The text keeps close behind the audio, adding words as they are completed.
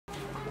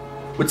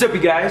What's up,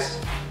 you guys?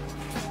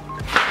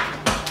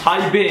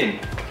 How you been?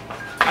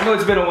 I know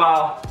it's been a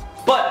while,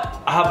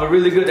 but I have a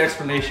really good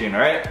explanation,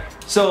 alright?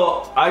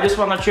 So, I just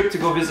went on a trip to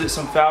go visit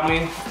some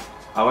family.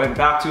 I went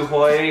back to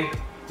Hawaii.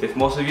 If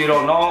most of you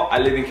don't know, I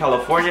live in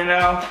California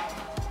now.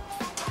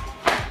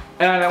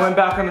 And I went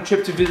back on a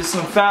trip to visit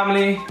some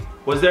family.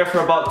 Was there for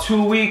about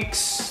 2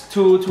 weeks,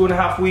 two and a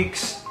half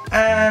weeks,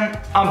 and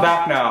I'm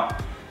back now.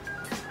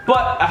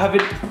 But I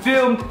haven't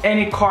filmed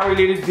any car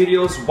related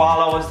videos while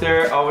I was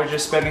there. I was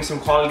just spending some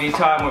quality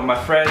time with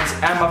my friends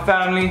and my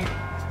family.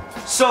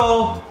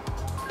 So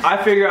I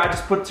figured I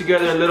just put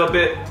together a little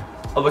bit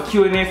of a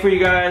Q&A for you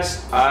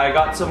guys. I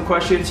got some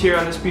questions here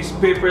on this piece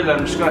of paper that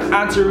I'm just gonna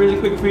answer really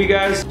quick for you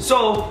guys.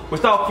 So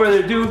without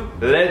further ado,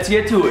 let's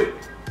get to it.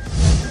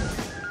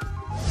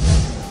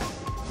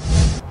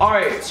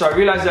 Alright, so I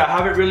realized that I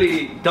haven't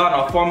really done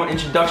a formal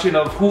introduction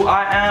of who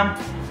I am.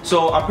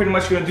 So I'm pretty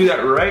much gonna do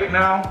that right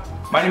now.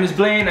 My name is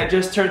Blaine, I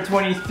just turned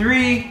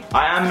 23.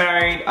 I am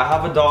married, I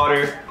have a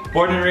daughter.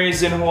 Born and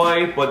raised in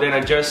Hawaii, but then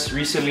I just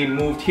recently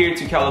moved here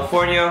to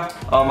California.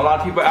 A lot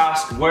of people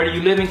ask, where do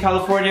you live in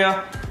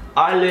California?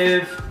 I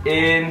live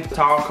in a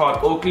town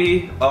called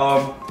Oakley.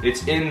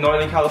 It's in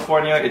Northern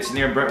California. It's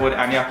near Brentwood,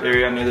 Antioch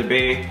area, near the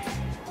bay.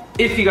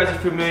 If you guys are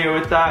familiar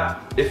with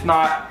that. If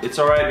not, it's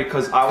alright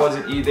because I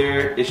wasn't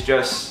either. It's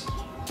just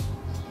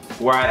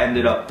where I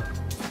ended up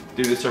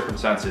due to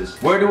circumstances.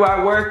 Where do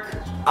I work?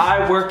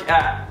 I work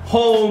at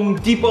Home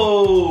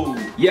Depot.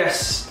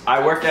 Yes, I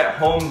work at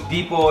Home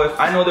Depot.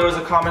 I know there was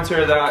a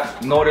commenter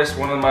that noticed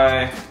one of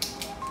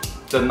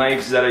the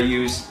knives that I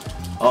use.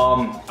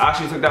 I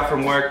actually took that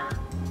from work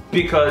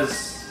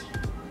because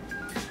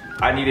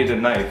I needed a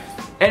knife.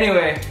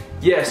 Anyway,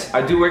 yes,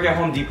 I do work at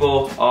Home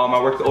Depot.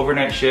 I work the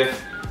overnight shift,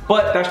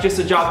 but that's just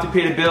a job to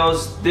pay the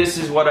bills. This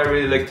is what I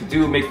really like to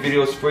do, make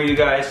videos for you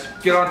guys.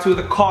 Get onto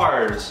the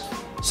cars.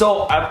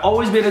 So I've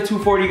always been a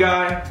 240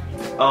 guy.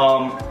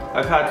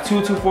 I've had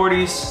two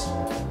 240s.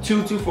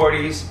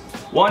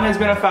 One has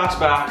been a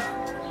fastback.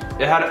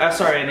 It had an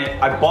SR in it.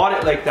 I bought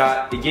it like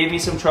that. It gave me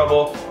some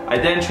trouble. I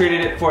then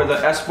traded it for the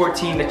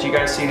S14 that you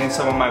guys seen in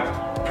some of my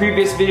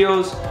previous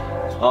videos.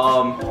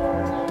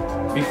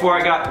 Before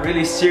I got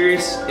really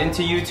serious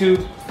into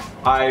YouTube,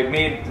 I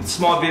made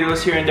small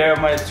videos here and there of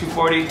my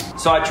 240.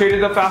 So I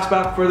traded the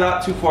fastback for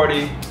that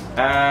 240.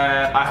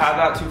 And I had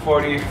that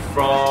 240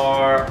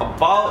 for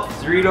about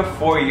 3 to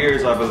 4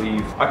 years, I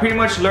believe. I pretty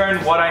much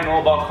learned what I know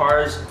about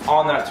cars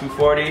on that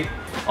 240.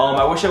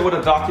 I wish I would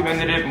have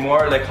documented it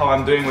more like how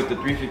I'm doing with the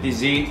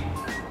 350Z.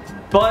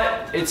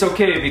 But it's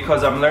okay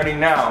because I'm learning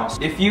now.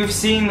 If you've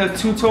seen the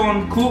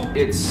two-tone coupe,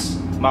 it's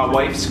my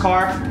wife's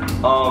car.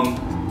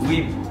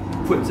 We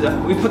put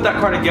that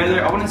car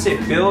together. I wouldn't say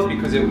build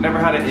because it never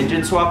had an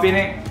engine swap in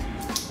it.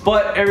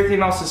 But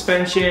everything else,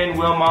 suspension,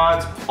 wheel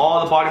mods,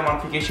 all the body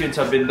modifications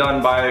have been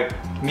done by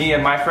me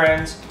and my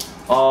friends.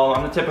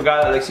 I'm the type of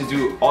guy that likes to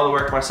do all the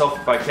work myself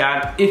if I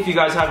can. If you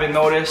guys haven't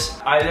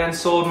noticed, I then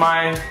sold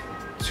my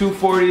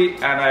 240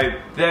 and I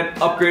then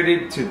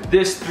upgraded to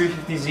this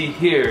 350Z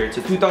here. It's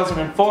a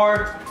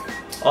 2004.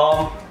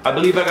 I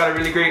believe I got a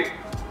really great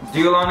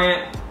deal on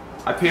it.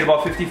 I paid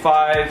about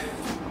 $55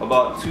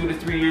 about 2 to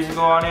 3 years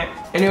ago on it.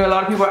 Anyway, a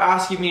lot of people are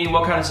asking me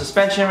what kind of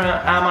suspension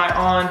am I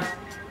on.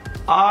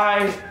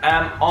 I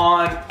am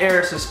on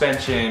air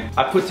suspension.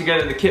 I put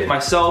together the kit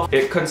myself.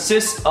 It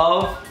consists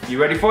of,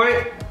 you ready for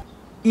it?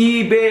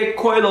 eBay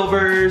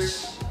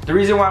coilovers. The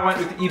reason why I went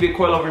with the eBay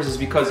coilovers is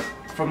because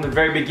from the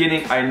very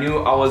beginning I knew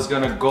I was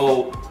gonna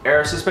go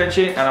air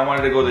suspension and I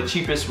wanted to go the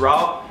cheapest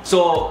route.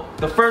 So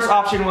the first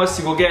option was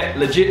to go get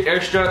legit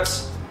air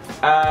struts,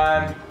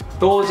 and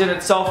those in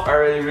itself are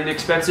really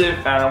expensive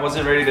and I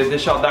wasn't ready to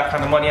dish out that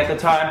kind of money at the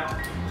time.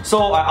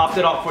 So I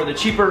opted out for the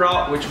cheaper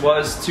route, which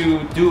was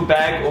to do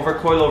bag over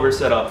coilover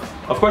setup.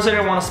 Of course I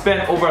didn't want to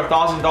spend over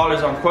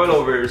 $1,000 on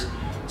coilovers,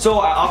 so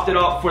I opted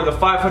out for the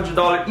 $500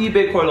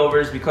 eBay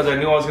coilovers because I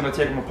knew I was going to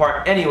take them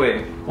apart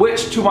anyway.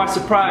 Which, to my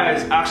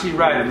surprise, actually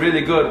ride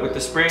really good with the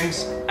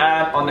springs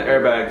and on the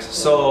airbags.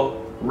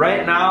 So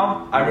right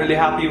now, I'm really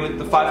happy with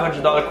the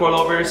 $500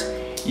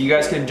 coilovers. You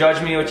guys can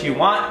judge me what you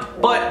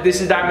want, but this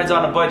is Diamonds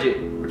on a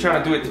Budget. We're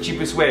trying to do it the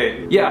cheapest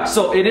way. Yeah,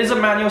 so it is a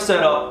manual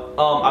setup.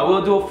 I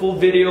will do a full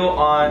video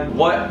on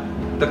what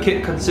the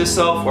kit consists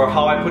of or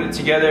how I put it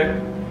together.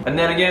 And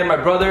then again, my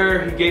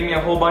brother, he gave me a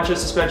whole bunch of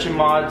suspension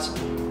mods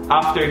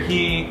after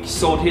he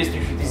sold his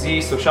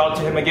 350Z, so shout out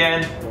to him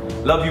again.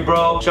 Love you,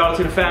 bro. Shout out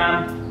to the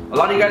fam. A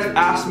lot of you guys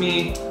ask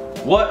me,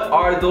 what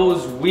are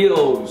those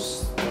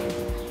wheels?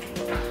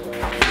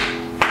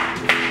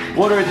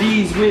 What are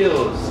these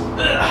wheels?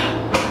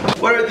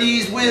 Ugh. What are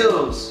these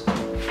wheels?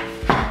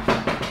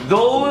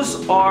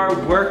 Those are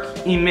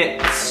work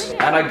emits,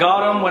 and I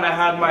got them when I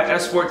had my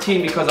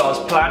S14 because I was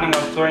planning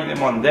on throwing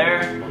them on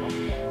there.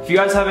 If you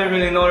guys haven't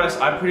really noticed,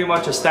 I'm pretty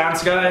much a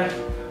stance guy.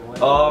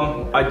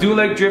 I do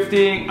like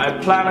drifting. I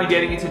plan on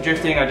getting into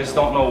drifting, I just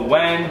don't know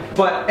when.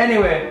 But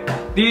anyway,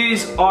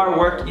 these are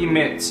work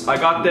emits. I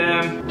got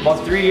them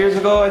about 3 years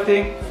ago, I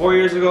think, 4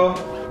 years ago.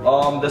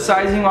 The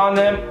sizing on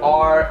them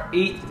are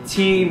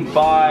 18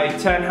 by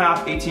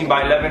 10.5, 18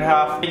 by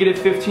 11.5, negative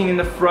 15 in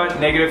the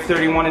front, negative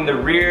 31 in the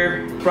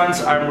rear.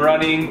 Fronts I'm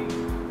running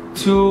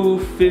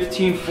two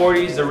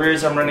 1540s, the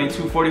rears I'm running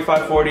two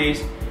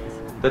 4540s.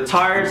 The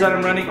tires that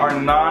I'm running are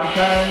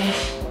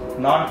Nankangs,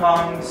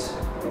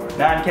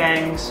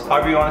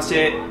 however you want to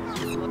say it.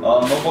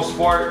 Noble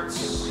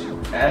Sports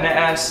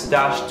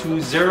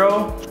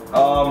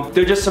NS-20.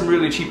 They're just some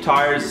really cheap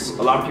tires.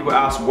 A lot of people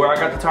ask where I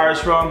got the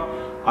tires from.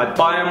 I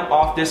buy them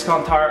off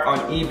Discount Tire on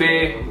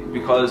eBay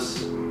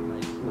because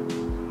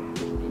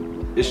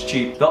it's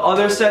cheap. The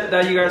other set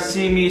that you guys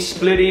see me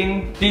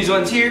splitting, these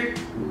ones here.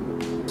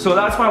 So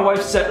that's my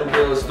wife's set of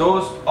wheels.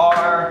 Those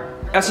are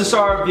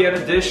SSR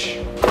Vienna Dish.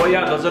 Oh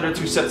yeah, those are the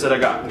two sets that I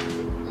got.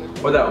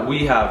 Or that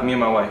we have, me and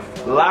my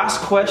wife.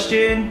 Last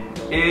question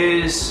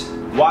is,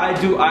 why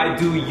do I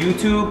do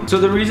YouTube? So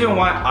the reason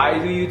why I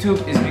do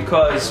YouTube is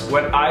because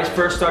when I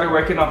first started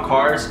working on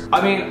cars,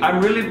 I mean, I'm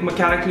really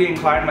mechanically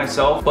inclined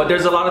myself, but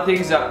there's a lot of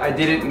things that I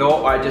didn't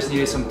know or I just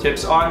needed some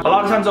tips on. A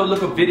lot of times I would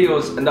look at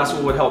videos and that's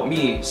what would help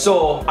me.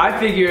 So I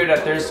figured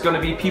that there's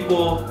gonna be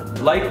people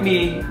like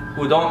me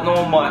who don't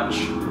know much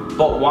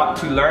but want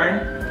to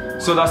learn.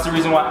 So that's the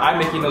reason why I'm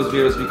making those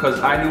videos, because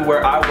I knew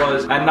where I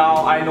was and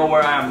now I know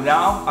where I am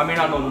now. I may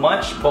not know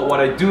much, but what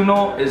I do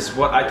know is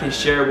what I can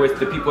share with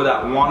the people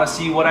that want to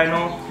see what I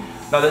know.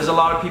 Now there's a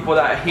lot of people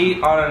that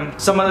hate on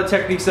some of the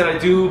techniques that I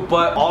do,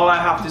 but all I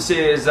have to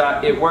say is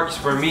that it works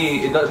for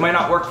me. It might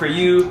not work for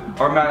you,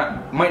 or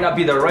might not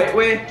be the right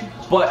way,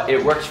 but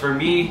it works for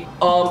me.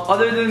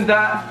 Other than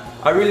that,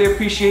 I really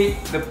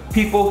appreciate the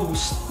people who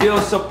still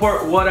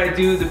support what I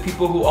do, the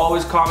people who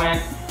always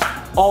comment,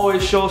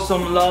 always show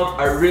some love.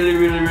 I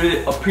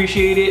really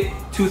appreciate it.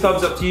 2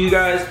 thumbs up to you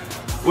guys.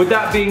 With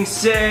that being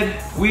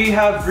said, we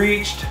have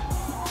reached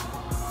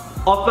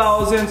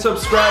 1,000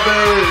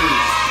 subscribers.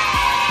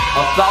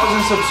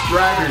 1,000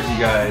 subscribers, you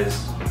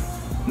guys.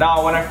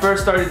 Now, when I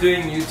first started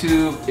doing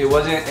YouTube, it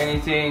wasn't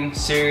anything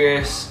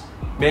serious.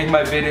 Make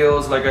my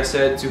videos, like I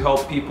said, to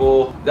help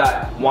people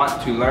that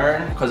want to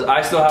learn, because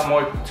I still have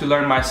more to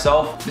learn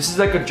myself. This is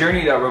like a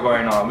journey that we're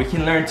going on. We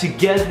can learn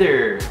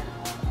together,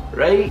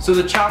 right? So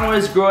the channel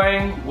is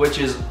growing, which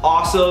is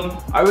awesome.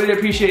 I really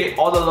appreciate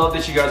all the love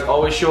that you guys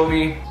always show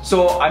me.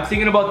 So I'm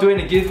thinking about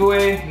doing a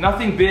giveaway.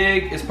 Nothing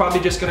big, it's probably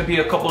just gonna be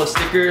a couple of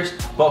stickers,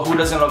 but who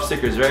doesn't love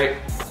stickers, right?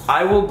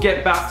 I will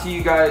get back to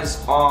you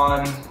guys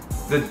on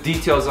the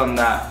details on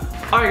that.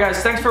 Alright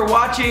guys, thanks for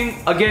watching.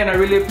 Again, I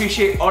really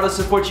appreciate all the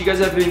support you guys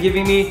have been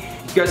giving me.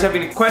 If you guys have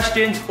any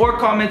questions or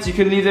comments, you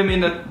can leave them in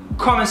the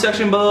comment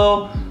section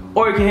below,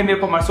 or you can hit me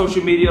up on my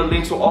social media.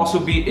 Links will also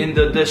be in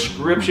the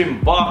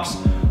description box.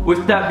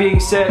 With that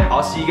being said,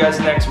 I'll see you guys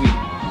next week.